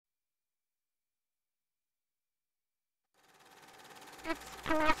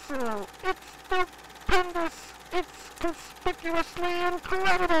colossal, it's stupendous, it's conspicuously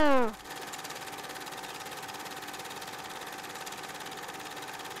incredible.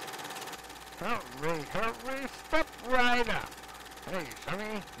 Hurry, step right up. Hey,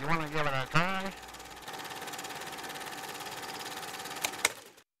 Sonny, you want to give it a try?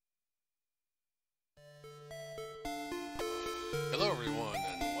 Hello everyone,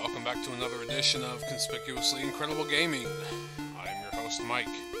 and welcome back to another edition of Conspicuously Incredible Gaming. I am your host, Mike.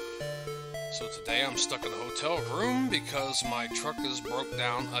 So today I'm stuck in a hotel room because my truck is broke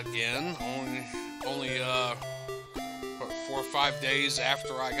down again. Only 4 or 5 days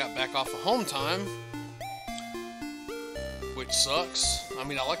after I got back off of home time, which sucks. I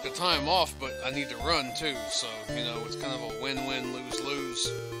mean, I like the time off, but I need to run too, so, you know, it's kind of a win-win,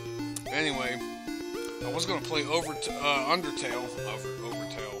 lose-lose. Anyway, I was going to play Undertale.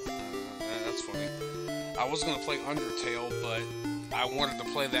 That's funny. I was going to play Undertale, but I wanted to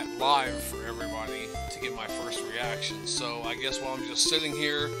play that live for everybody to get my first reaction. So I guess while I'm just sitting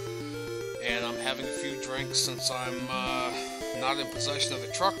here and I'm having a few drinks, since I'm not in possession of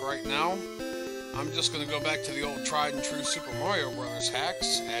the truck right now, I'm just going to go back to the old tried and true Super Mario Brothers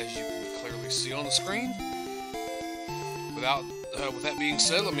hacks, as you can clearly see on the screen. With that being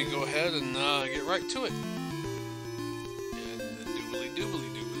said, let me go ahead and get right to it. And doobly doobly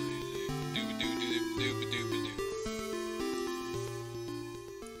doobly dooba doo dooba dooba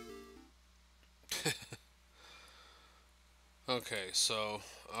doo. Okay, so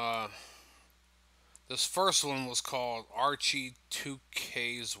this first one was called Archie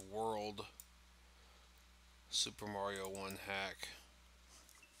 2K's World Super Mario 1 hack.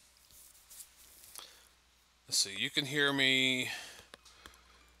 Let's see, you can hear me.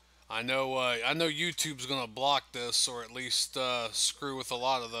 I know YouTube's gonna block this, or at least screw with a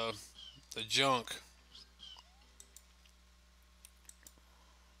lot of the junk.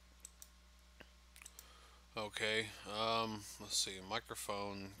 Okay, let's see,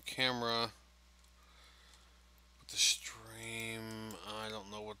 microphone, camera, with the stream. I don't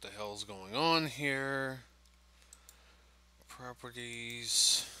know what the hell's going on here.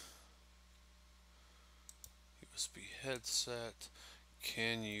 Properties. USB headset.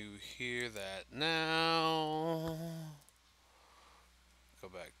 Can you hear that now? Go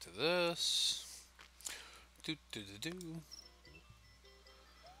back to this. Do do do do.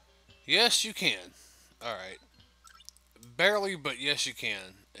 Yes, you can. All right. Barely, but yes, you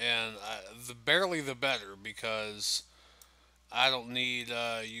can. And the barely the better, because I don't need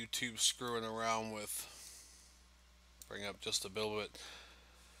YouTube screwing around with. Bring up just a little bit.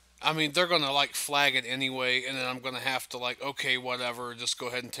 I mean, they're going to, like, flag it anyway, and then I'm going to have to, like, okay, whatever, just go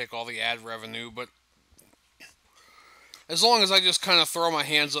ahead and take all the ad revenue, but as long as I just kind of throw my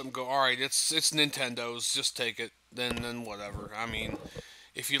hands up and go, alright, it's Nintendo's, just take it, then whatever. I mean,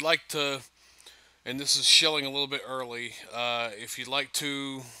 if you'd like to, and this is shilling a little bit early, if you'd like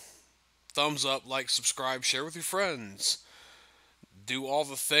to, thumbs up, like, subscribe, share with your friends, do all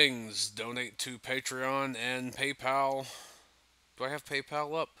the things, donate to Patreon and PayPal. Do I have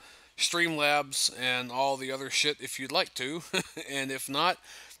PayPal up? Streamlabs and all the other shit if you'd like to. And if not,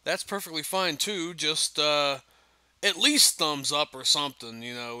 that's perfectly fine too. Just at least thumbs up or something,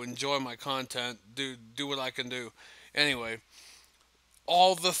 you know, enjoy my content, do what I can do. Anyway,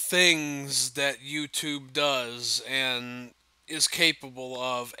 all the things that YouTube does and is capable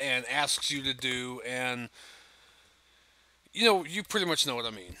of and asks you to do, and you know, you pretty much know what I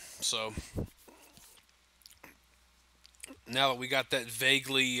mean. So now that we got that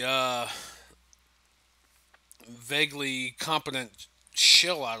vaguely competent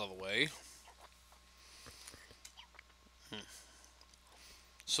shill out of the way,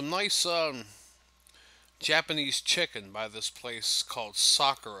 some nice Japanese chicken by this place called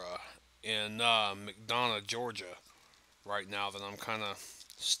Sakura in McDonough, Georgia, right now that I'm kind of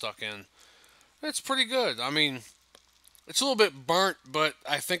stuck in. It's pretty good. I mean, it's a little bit burnt, but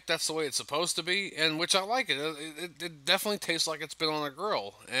I think that's the way it's supposed to be, and which I like it. It definitely tastes like it's been on a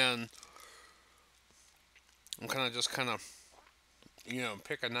grill, and I'm kind of, you know,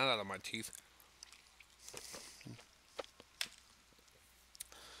 picking that out of my teeth.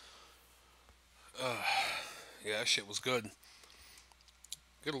 Yeah, that shit was good.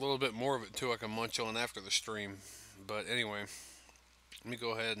 Get a little bit more of it, too, I can munch on after the stream. But anyway, let me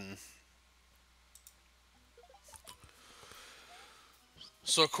go ahead and...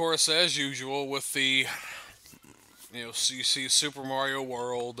 So, of course, as usual, with the, you know, so you see Super Mario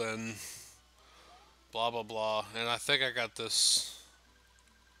World and blah, blah, blah. And I think I got this.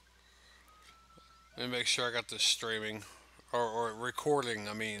 Let me make sure I got this streaming. Or recording,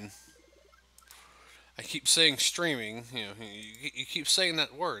 I mean. I keep saying streaming. You keep saying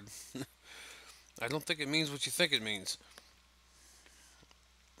that word. I don't think it means what you think it means.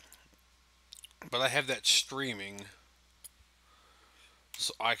 But I have that streaming,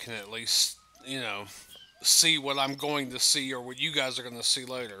 so I can at least, see what I'm going to see or what you guys are going to see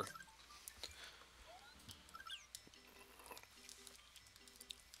later.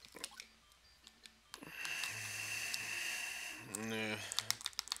 Yeah.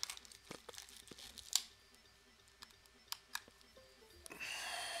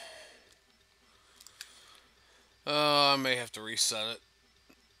 I may have to reset it.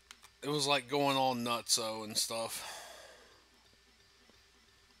 It was like going all nutso and stuff.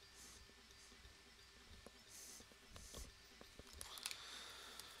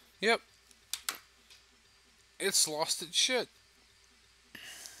 Yep, it's lost its shit.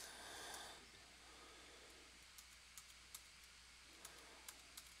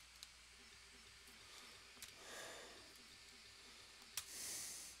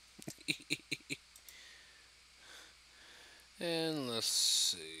 And let's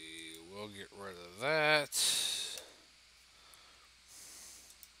see, we'll get rid of that.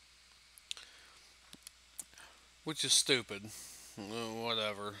 Which is stupid.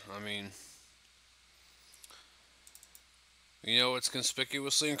 Whatever. I mean, it's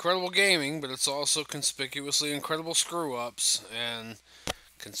conspicuously incredible gaming, but it's also conspicuously incredible screw ups and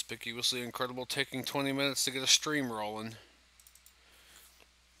conspicuously incredible taking 20 minutes to get a stream rolling.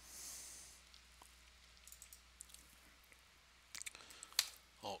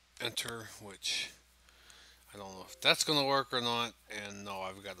 I'll enter, which I don't know if that's going to work or not. And no,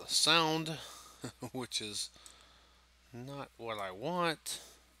 I've got a sound, which is not what I want.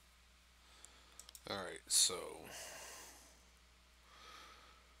 Alright, so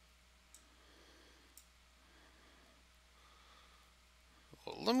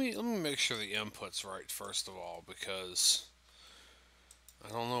let me make sure the input's right first of all, because I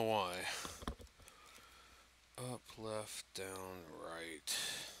don't know why. Up, left, down, right.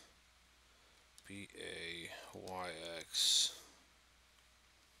 BA, YX.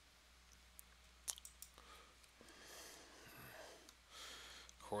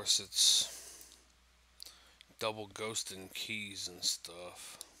 Of course, it's double ghosting keys and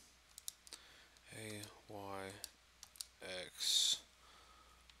stuff. A, Y, X.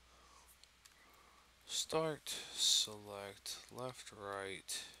 Start, select, left,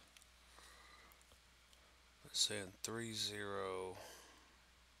 right. Let's say in 3-0.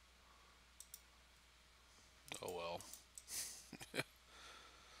 Oh well.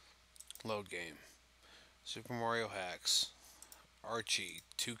 Load game. Super Mario Hacks. Archie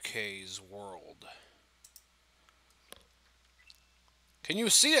 2K's World. Can you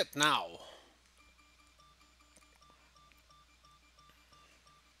see it now?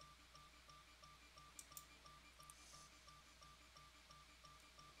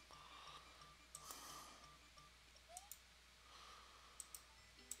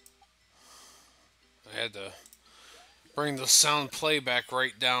 I had to bring the sound playback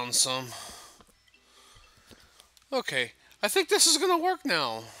rate down some. Okay, I think this is gonna work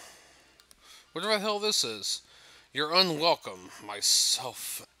now. Whatever the hell this is. You're unwelcome.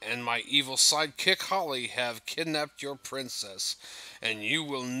 Myself and my evil sidekick Holly have kidnapped your princess, and you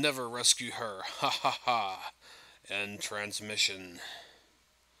will never rescue her. Ha ha ha. End transmission.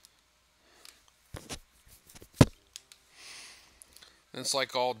 It's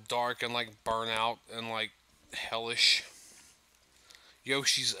like all dark and like burnout and like hellish.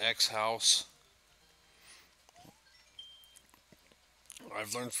 Yoshi's X house.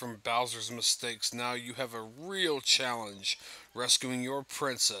 I've learned from Bowser's mistakes. Now you have a real challenge rescuing your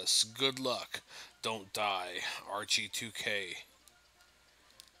princess. Good luck. Don't die. Archie 2K.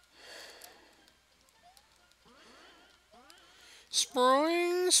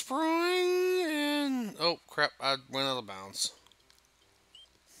 Spring, and... Oh, crap. I went out of bounds.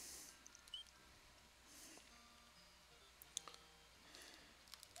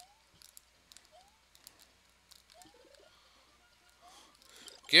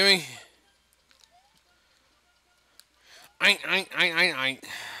 Gimme. Ain't.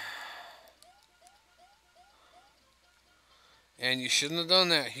 And you shouldn't have done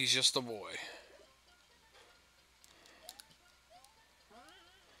that. He's just a boy.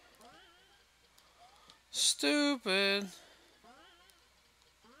 Stupid.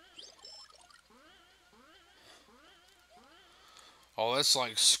 Oh, that's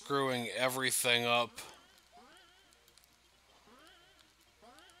like screwing everything up.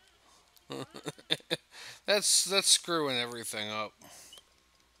 That's screwing everything up.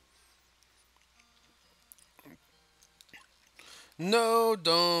 No,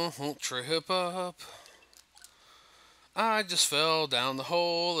 don't trip up. I just fell down the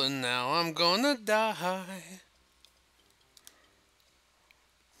hole and now I'm gonna die.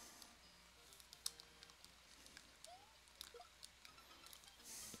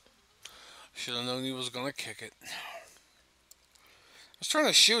 Should have known he was gonna kick it. I was trying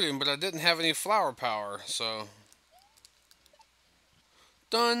to shoot him, but I didn't have any flower power, so.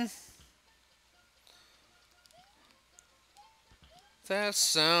 Done. That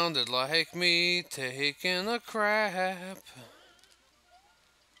sounded like me taking a crap.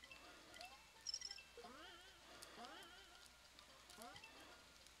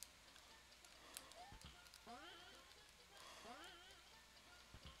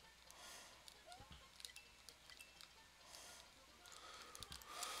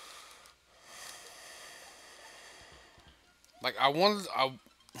 Like,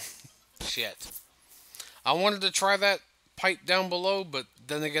 shit. I wanted to try that pipe down below, but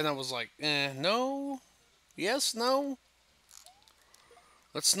then again I was like, no. Yes, no.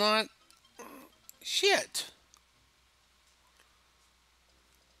 Let's not. Shit.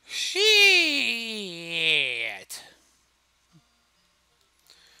 Shit.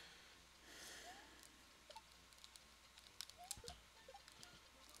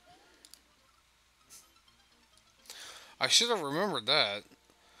 I should have remembered that.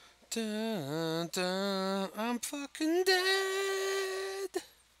 Dun, dun, I'm fucking dead.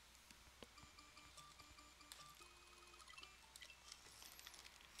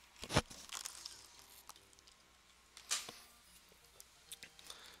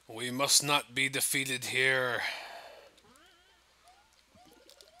 We must not be defeated here.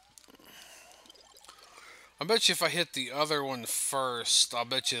 I bet you if I hit the other one first, I'll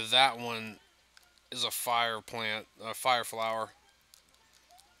bet you that one is a fire plant, a fire flower.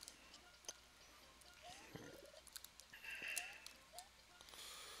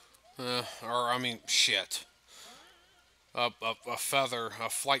 Or, I mean, shit. A feather, a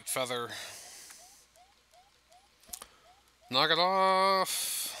flight feather. Knock it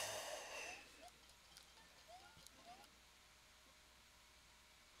off.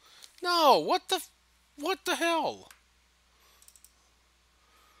 No, what the hell?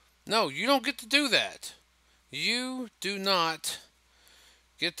 No, you don't get to do that. You do not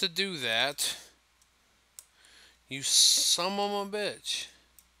get to do that. You son of a bitch.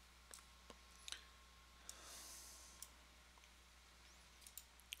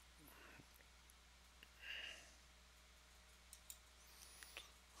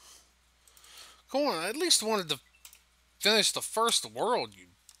 Come on, I at least wanted to finish the first world, you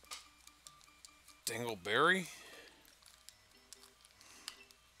dingleberry.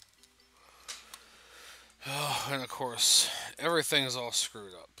 Oh, and of course, everything's all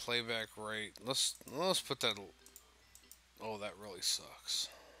screwed up. Playback rate. Let's put that. Oh, that really sucks.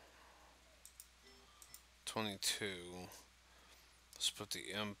 22. Let's put the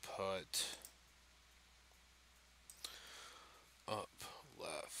input up,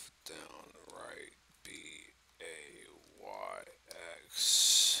 left, down, right, B, A, Y,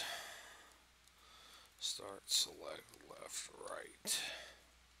 X. Start, select, left, right.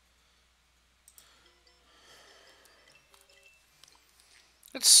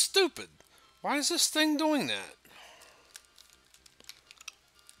 It's stupid. Why is this thing doing that?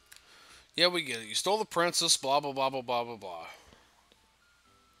 Yeah, we get it. You stole the princess, blah, blah, blah, blah, blah, blah, blah.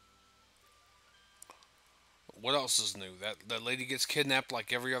 What else is new? That lady gets kidnapped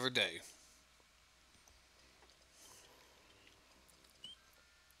like every other day.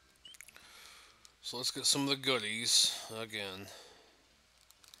 So let's get some of the goodies again.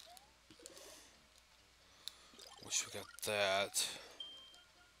 Wish we got that.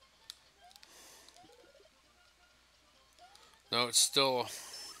 No, it's still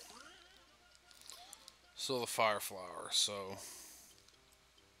the fire flower, so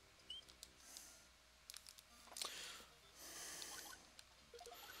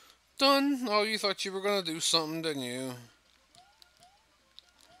done. Oh, you thought you were gonna do something, didn't you?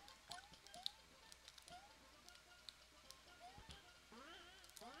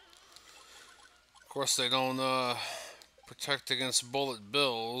 Of course, they don't protect against bullet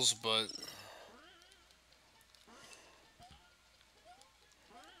bills, but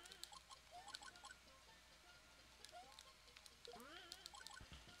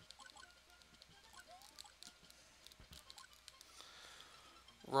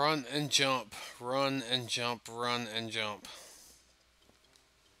run and jump, run and jump, run and jump.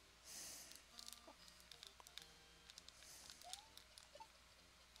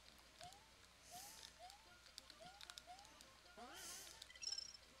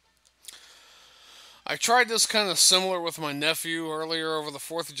 I tried this kind of similar with my nephew earlier over the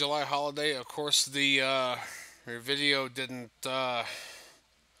 4th of July holiday. Of course, the Your video didn't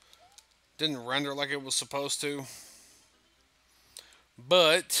render like it was supposed to.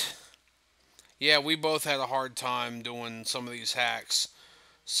 But yeah, we both had a hard time doing some of these hacks.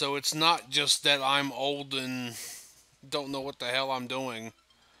 So it's not just that I'm old and don't know what the hell I'm doing.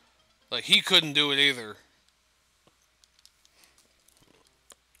 Like, he couldn't do it either.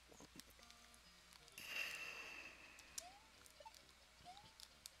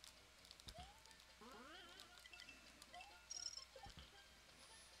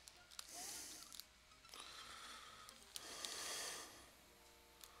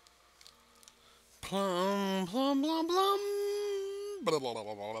 Plum, plum, plum, plum. Blah, blah, blah,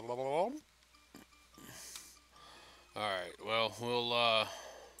 blah, blah, blah, blah. Alright, well,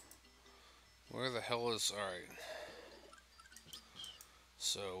 where the hell is... Alright.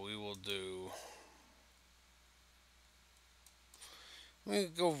 So, we will do... Let me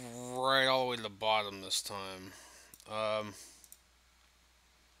go right all the way to the bottom this time.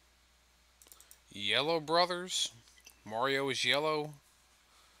 Yellow Brothers. Mario is yellow.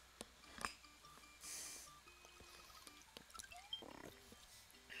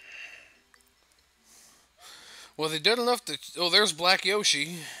 Well, they did enough to... Oh, there's Black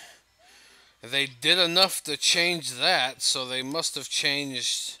Yoshi. They did enough to change that, so they must have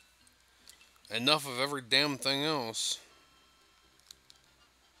changed enough of every damn thing else.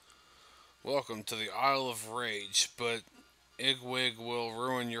 Welcome to the Isle of Rage, but Igwig will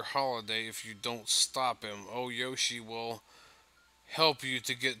ruin your holiday if you don't stop him. Oh, Yoshi will help you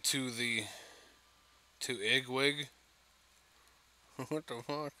to get to the... to Igwig? What the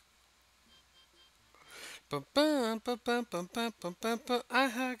fuck? I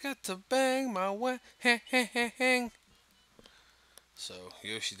got to bang my way. So,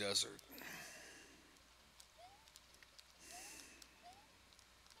 Yoshi Desert.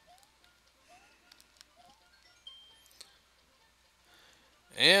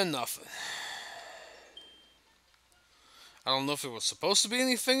 And nothing. I don't know if there was supposed to be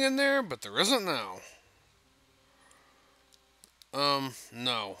anything in there, but there isn't now.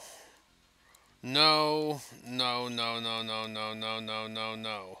 No. No, no, no, no, no, no, no, no, no,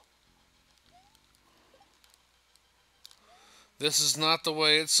 no. This is not the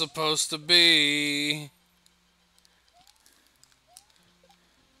way it's supposed to be.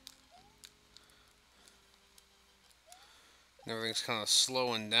 Everything's kind of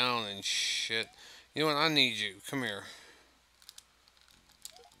slowing down and shit. You know what? I need you. Come here.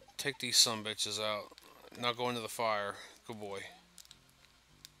 Take these sumbitches out. Now go into the fire. Good boy.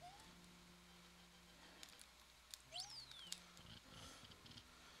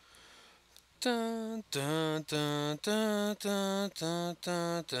 Dun, dun, dun, dun, dun, dun,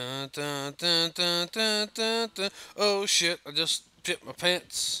 dun, dun, dun, dun, dun, dun, dun, dun. Oh shit, I just shit my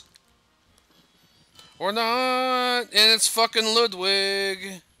pants. Or not, and it's fucking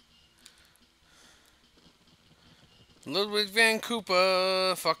Ludwig. Ludwig Van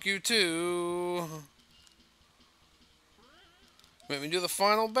Koopa, fuck you too. Make me do the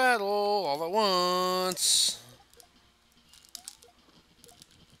final battle all at once.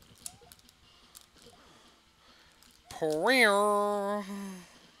 You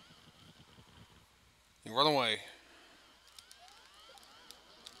run away.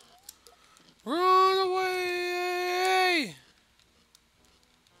 Run away!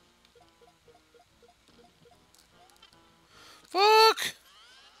 Fuck!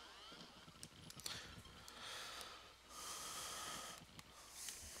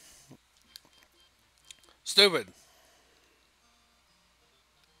 Stupid.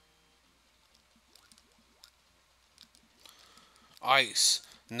 Ice.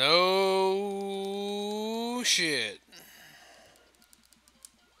 No shit.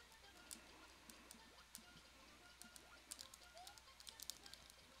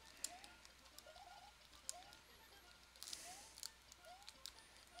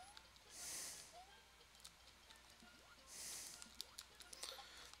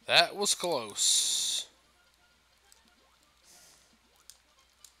 That was close.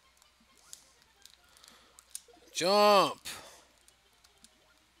 Jump.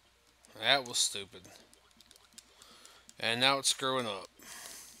 That was stupid. And now it's screwing up.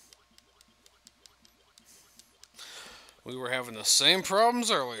 We were having the same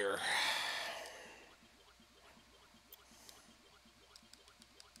problems earlier.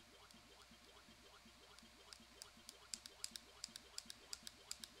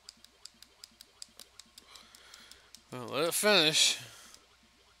 Well, let it finish.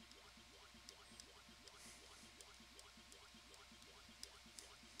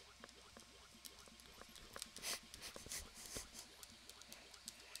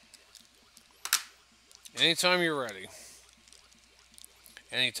 Anytime you're ready.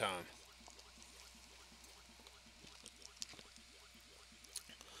 Anytime.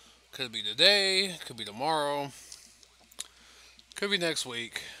 Could be today, could be tomorrow, could be next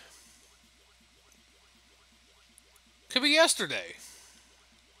week, could be yesterday,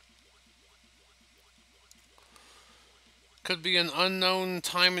 could be an unknown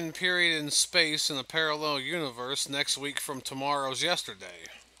time and period in space in a parallel universe next week from tomorrow's yesterday.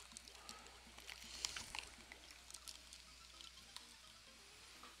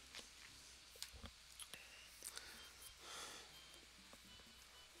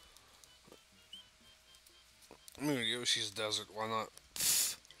 I'm gonna Yoshi's Desert, why not?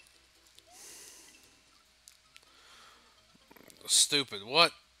 Stupid,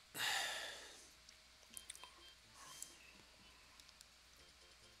 what?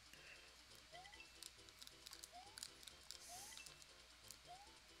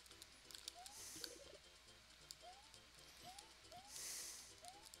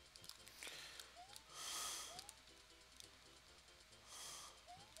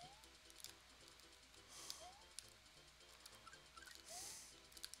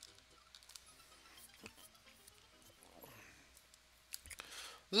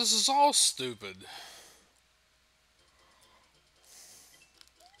 This is all stupid.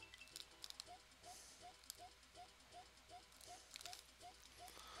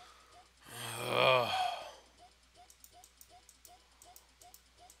 Ugh.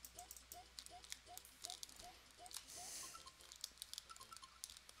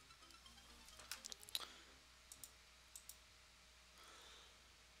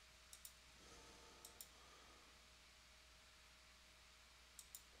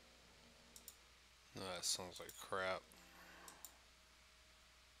 That sounds like crap.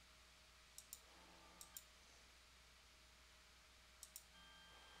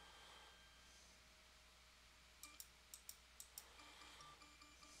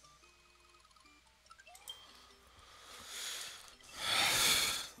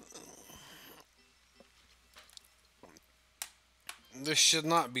 This should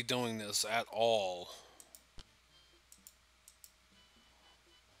not be doing this at all.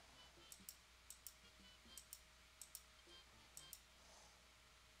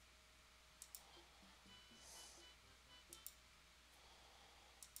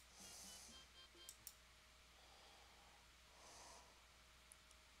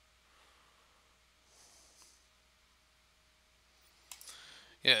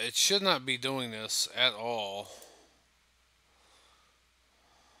 Yeah, it should not be doing this at all.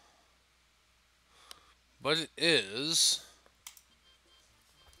 But it is.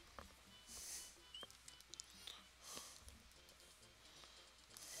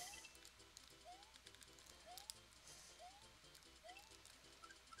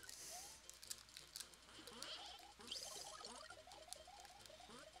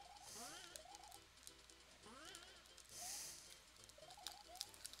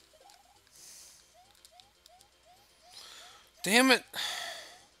 Damn it.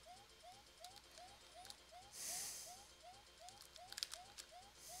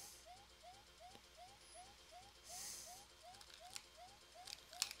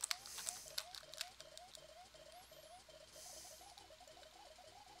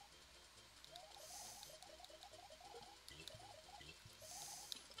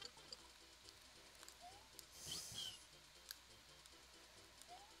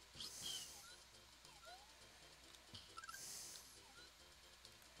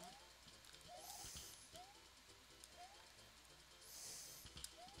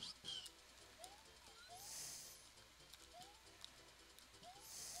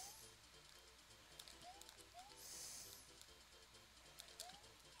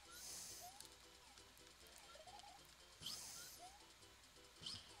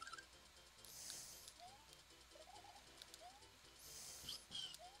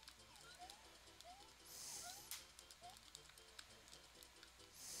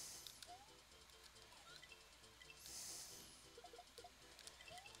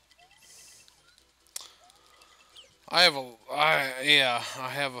 I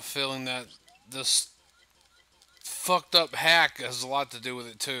have a feeling that this fucked up hack has a lot to do with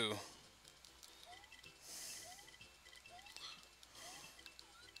it too.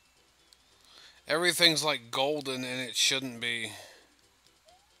 Everything's like golden and it shouldn't be.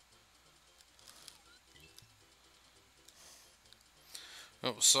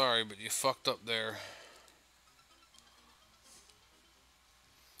 Oh, sorry, but you fucked up there.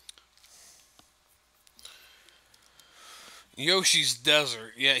 Yoshi's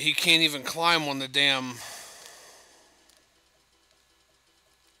Desert. Yeah, he can't even climb on the damn...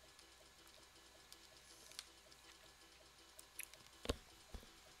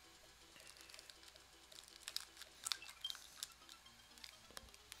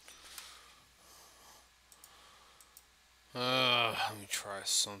 try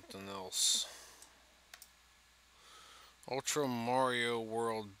something else. Ultra Mario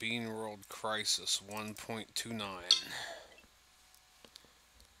World Bean World Crisis 1.29.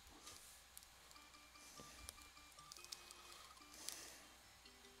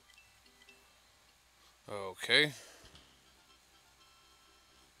 Okay.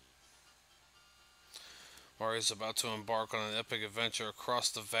 Mario is about to embark on an epic adventure across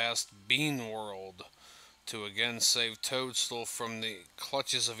the vast Bean World to again save Toadstool from the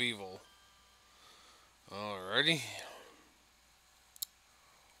clutches of evil. Alrighty.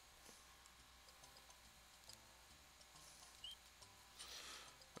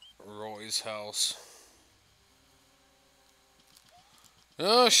 Roy's house.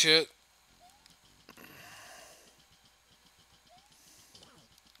 Oh shit.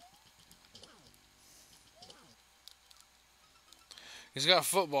 He's got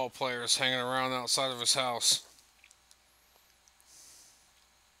football players hanging around outside of his house.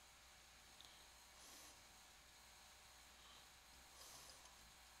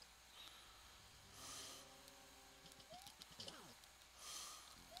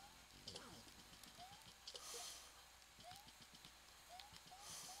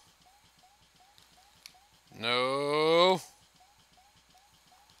 No.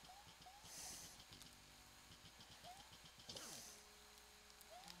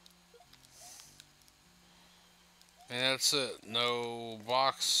 And that's it. No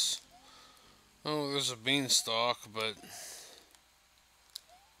box. Oh, there's a beanstalk, but...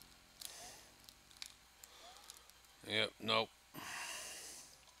 Yep, nope.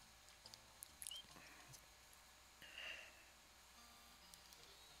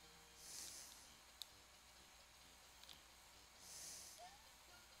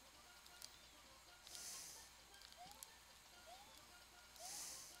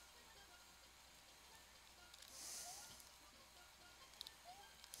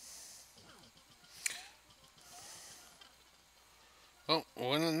 Oh,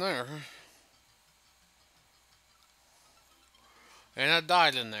 went in there. And I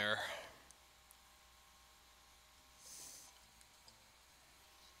died in there.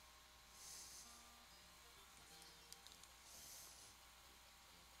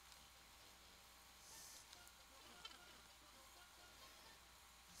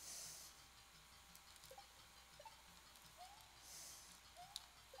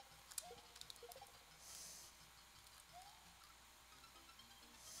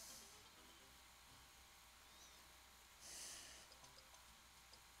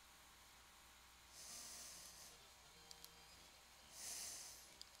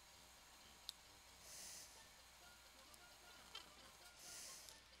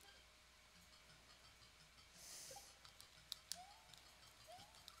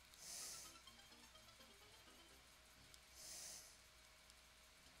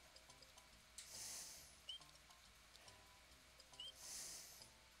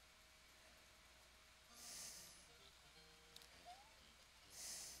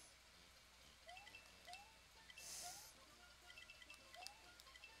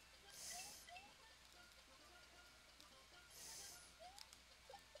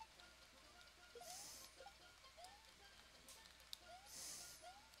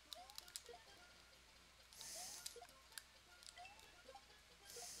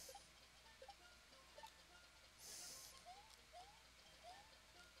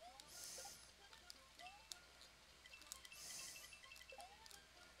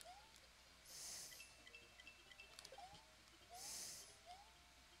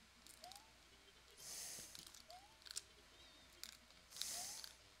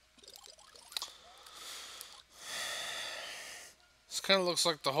 This kind of looks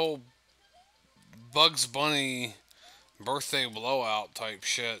like the whole Bugs Bunny birthday blowout type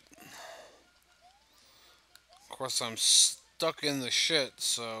shit. Of course, I'm stuck in the shit,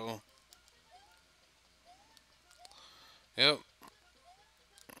 so... Yep.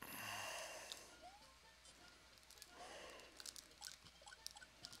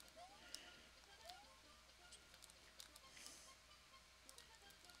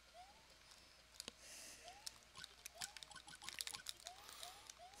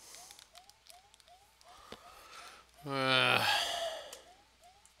 Uh,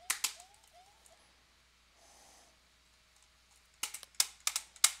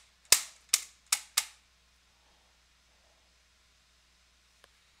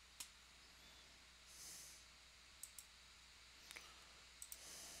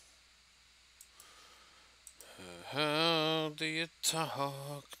 how do you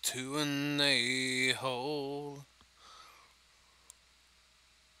talk to an a-hole?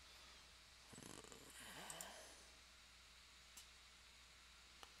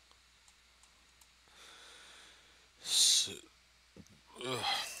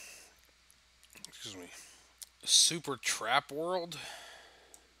 Super Trap World?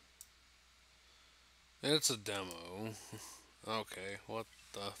 It's a demo. Okay, what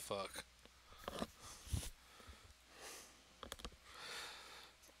the fuck?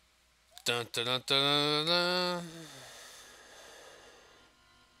 Dun dun dun dun dun dun.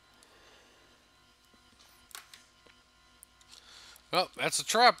 Oh, that's a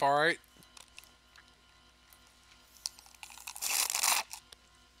trap, alright.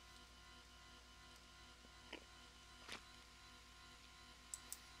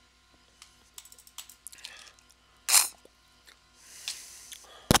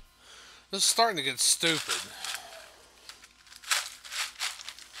 This is starting to get stupid.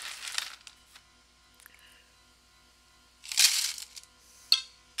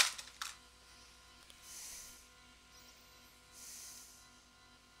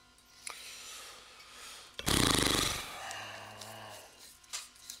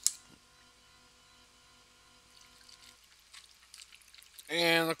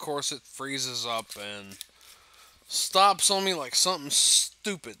 And of course it freezes up and stops on me like something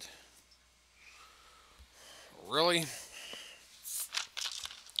stupid. Really?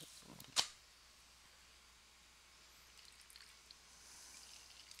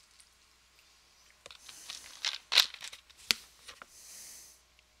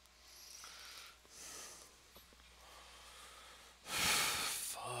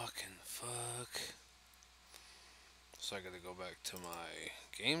 Fucking fuck. So I gotta go back to my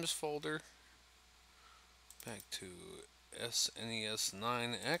games folder. Back to SNES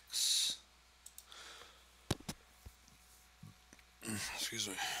 9X. Excuse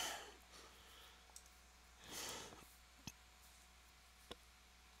me.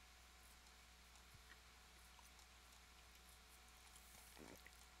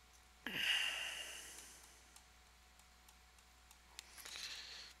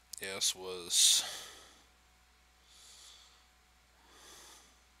 Yes, was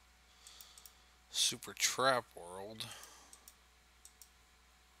Super Trap World.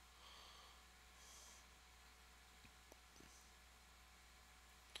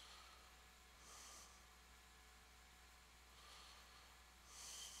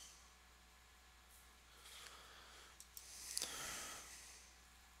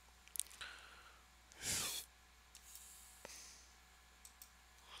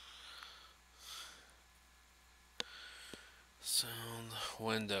 Sound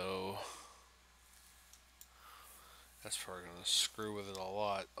window. That's probably gonna screw with it a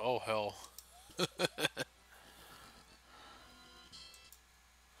lot. Oh hell.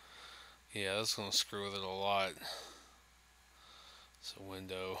 Yeah, that's gonna screw with it a lot. It's a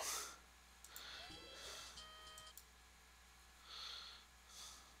window.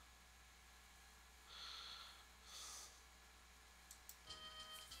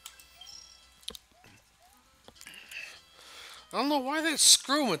 I don't know why they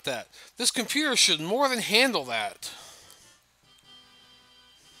screw with that. This computer should more than handle that.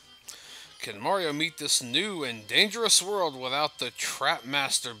 Can Mario meet this new and dangerous world without the Trap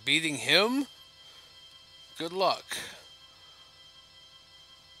Master beating him? Good luck.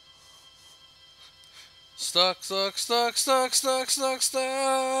 Stuck, stuck, stuck, stuck, stuck, stuck, stuck.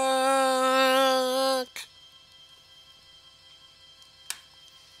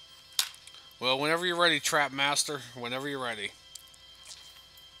 Well, whenever you're ready, Trap Master. Whenever you're ready.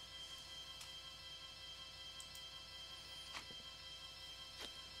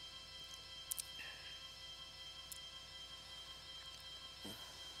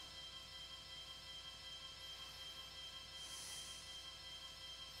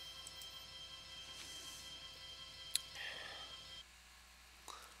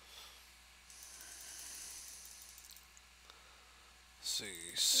 See,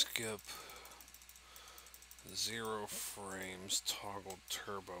 skip 0 frames, toggle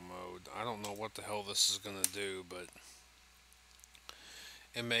turbo mode. I don't know what the hell this is gonna do, but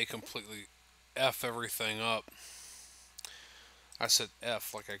it may completely F everything up. I said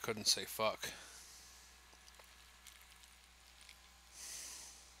F like I couldn't say fuck.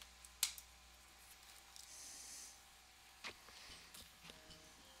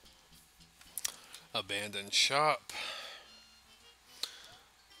 Abandoned shop.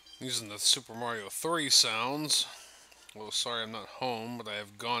 Using the Super Mario 3 sounds. Well, sorry I'm not home, but I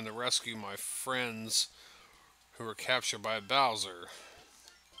have gone to rescue my friends who were captured by Bowser.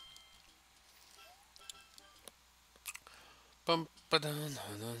 Bum ba dun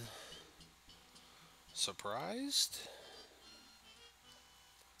dun. Surprised?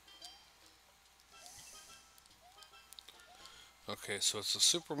 Okay, so it's a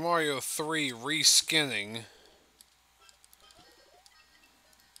Super Mario 3 reskinning.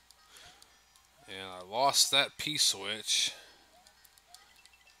 And I lost that P-switch.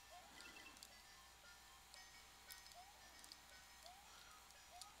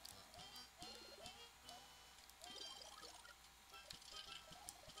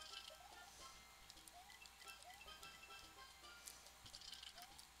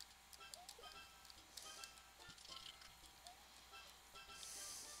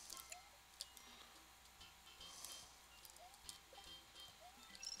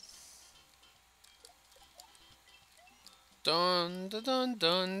 Dun dun dun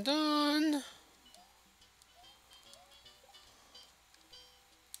dun dun.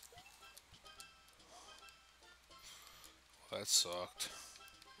 That sucked.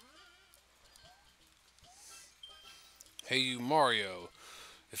 Hey you Mario,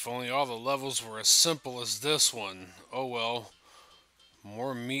 if only all the levels were as simple as this one. Oh well,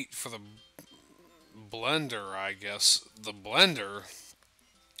 more meat for the blender, I guess. The blender?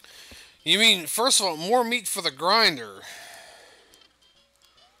 You mean, first of all, more meat for the grinder.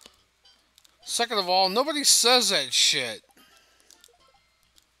 Second of all, nobody says that shit.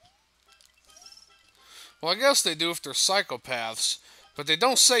 Well, I guess they do if they're psychopaths, but they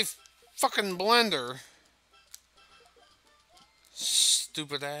don't say fucking blender.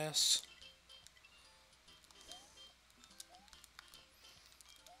 Stupid ass.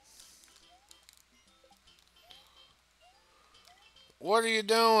 What are you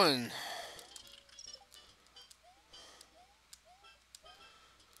doing?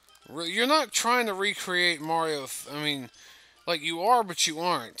 You're not trying to recreate Mario. I mean, like you are, but you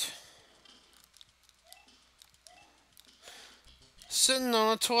aren't. Sitting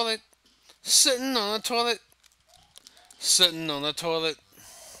on a toilet. Sitting on a toilet. Sitting on a toilet.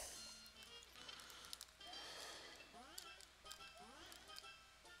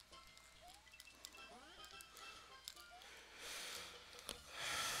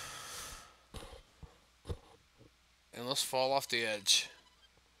 And let's fall off the edge.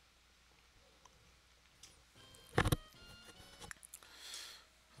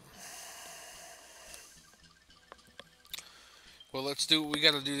 Well, let's do what we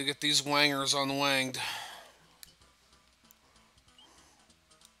gotta do to get these wangers unwanged.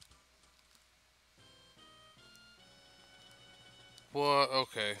 What?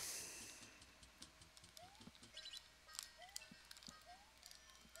 Okay.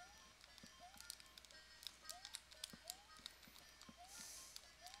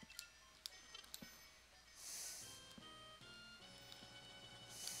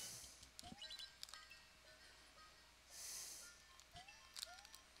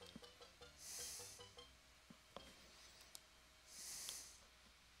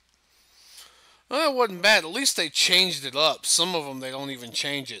 Well, it wasn't bad. At least they changed it up. Some of them, they don't even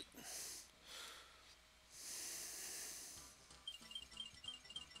change it.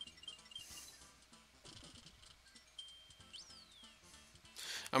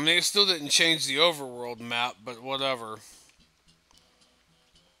 I mean, they still didn't change the overworld map, but whatever.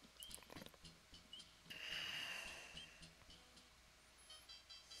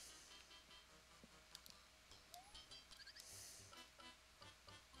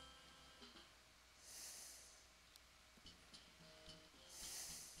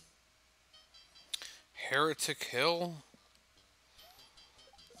 Heretic Hill?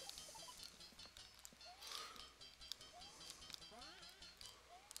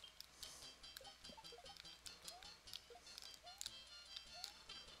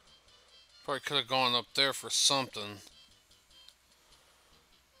 Probably could have gone up there for something.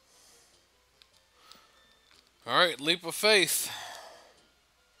 Alright, leap of faith.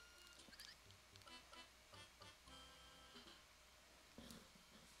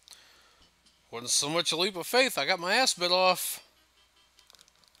 Wasn't so much a leap of faith, I got my ass bit off.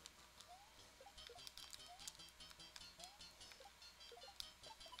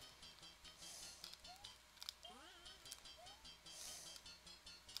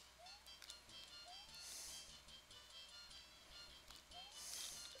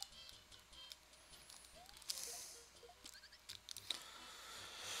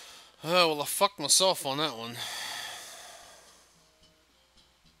 Oh, well, I fucked myself on that one.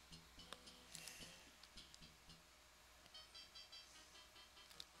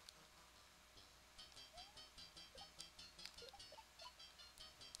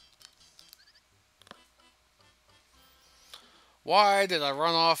 Why did I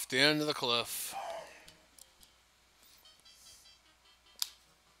run off the end of the cliff?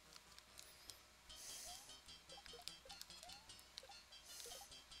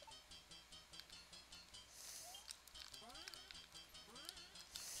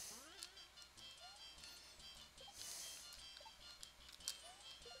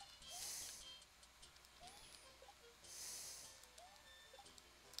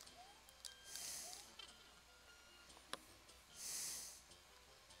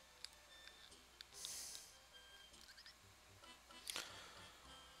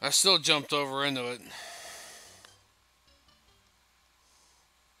 I still jumped over into it.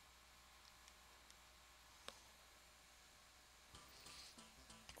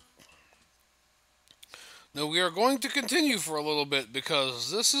 Now we are going to continue for a little bit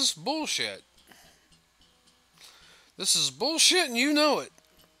because this is bullshit. This is bullshit and you know it.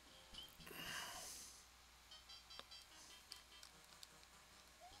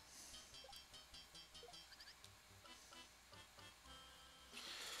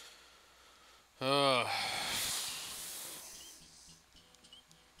 Uh,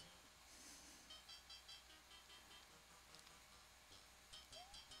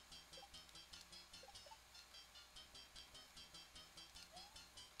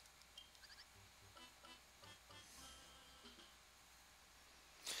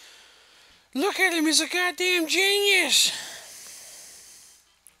 Look at him, he's a goddamn genius!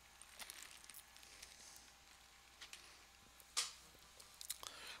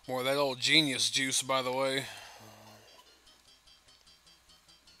 More of that old genius juice, by the way.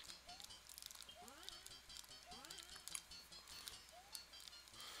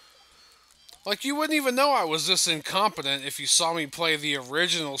 Like, you wouldn't even know I was this incompetent if you saw me play the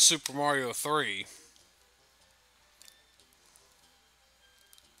original Super Mario 3.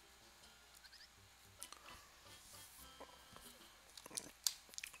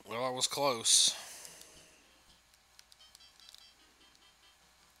 Well, I was close.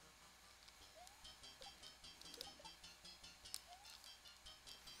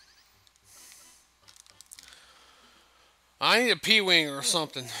 I need a P-Wing or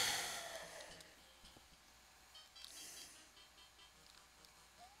something.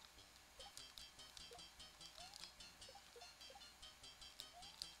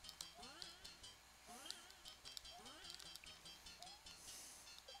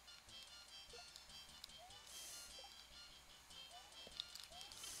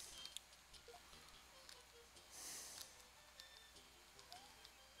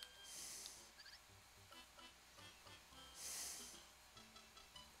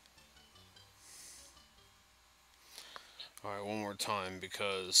 Alright, one more time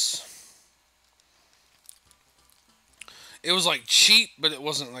because it was like cheap, but it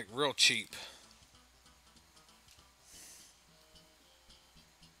wasn't like real cheap.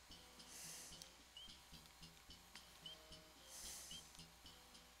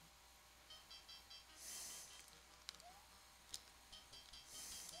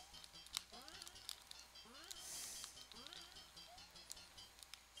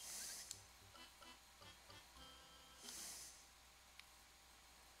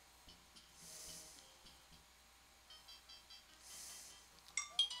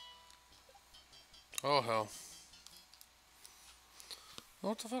 Oh hell.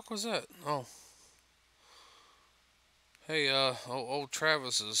 What the fuck was that? Oh. Hey, old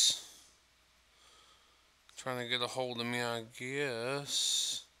Travis is trying to get a hold of me, I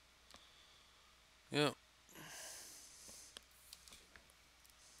guess. Yep.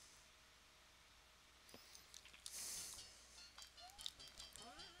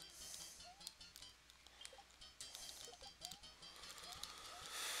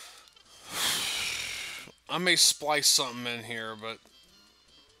 I may splice something in here, but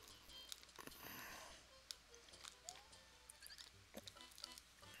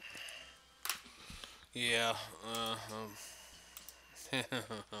yeah.